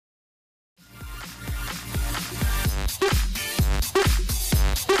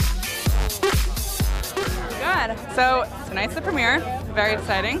So tonight's the premiere. Very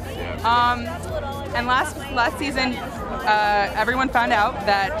exciting. And last season, everyone found out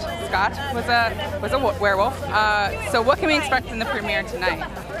that Scott was a werewolf. So what can we expect in the premiere tonight?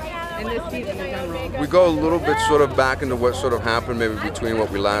 In this season in general? We go a little bit sort of back into what sort of happened maybe between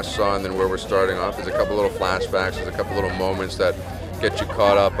what we last saw and then where we're starting off. There's a couple little flashbacks. There's a couple little moments that get you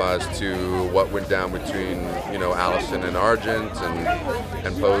caught up as to what went down between, you know, Allison and Argent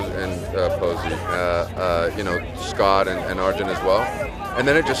and Posey, you know, Scott and Argent as well. And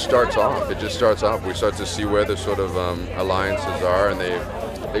then it just starts off. We start to see where the sort of alliances are, and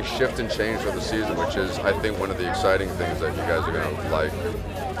they shift and change for the season, which is, I think, one of the exciting things that you guys are going to like.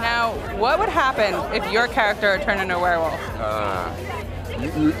 Now, what would happen if your character turned into a werewolf?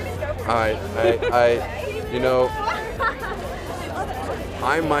 You know,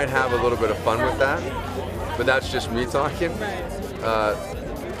 I might have a little bit of fun with that, but that's just me talking.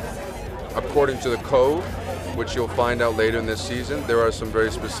 According to the code, which you'll find out later in this season, there are some very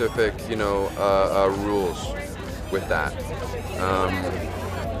specific, you know, rules with that.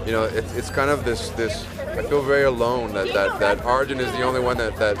 You know, it's kind of this. I feel very alone that Arjun is the only one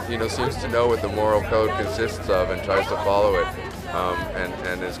that you know seems to know what the moral code consists of and tries to follow it,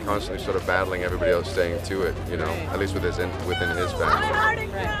 and is constantly sort of battling everybody else staying to it. You know, at least within his family.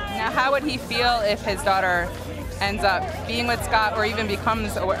 Now, how would he feel if his daughter ends up being with Scott, or even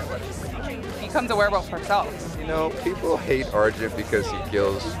becomes a werewolf herself? You know, people hate Arjun because he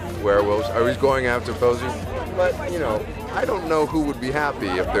kills werewolves. Or he's going after Posey, but you know, I don't know who would be happy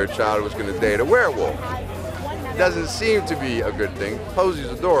if their child was going to date a werewolf. It doesn't seem to be a good thing.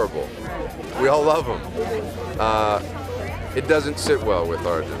 Posey's adorable. We all love him. It doesn't sit well with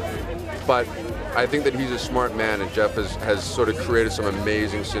Arjun. But I think that he's a smart man, and Jeff has sort of created some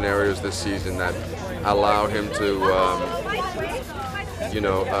amazing scenarios this season that allow him to, you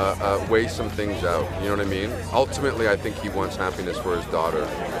know, weigh some things out. You know what I mean? Ultimately, I think he wants happiness for his daughter,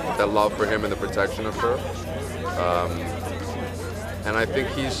 that love for him and the protection of her. And I think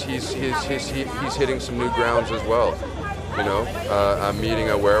he's hitting some new grounds as well. You know, meeting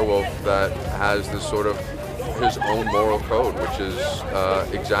a werewolf that has this sort of his own moral code, which is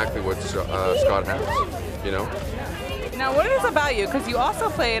exactly what Scott has. You know. Now, what is about you? Because you also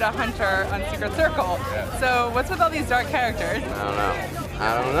played a hunter on Secret Circle. So what's with all these dark characters?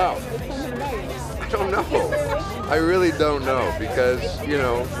 I don't know. I really don't know, because, you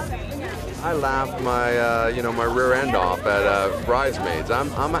know, I laughed my you know, my rear end off at Bridesmaids.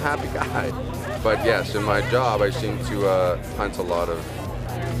 I'm a happy guy, but yes, in my job I seem to hunt a lot of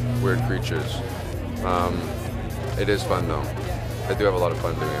weird creatures. It is fun though. I do have a lot of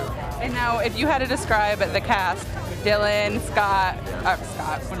fun doing it. And now, if you had to describe the cast, Dylan, Scott,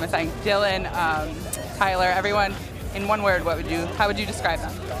 what am I saying? Dylan, Tyler, everyone, in one word, how would you describe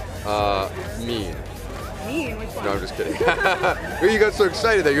them? Mean. Mean? Which one? No, I'm just kidding. You got so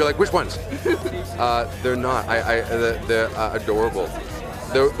excited there. You're like, which ones? They're not. They're adorable.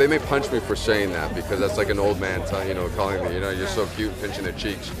 They may punch me for saying that, because that's like an old man, you know, calling me, you know, you're so cute, pinching their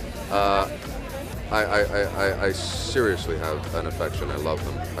cheeks. I seriously have an affection. I love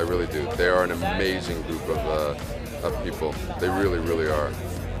them. I really do. They are an amazing group of people. They really, really are.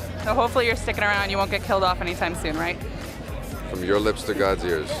 So hopefully you're sticking around. You won't get killed off anytime soon, right? From your lips to God's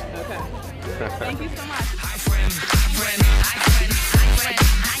ears. Okay. Thank you so much.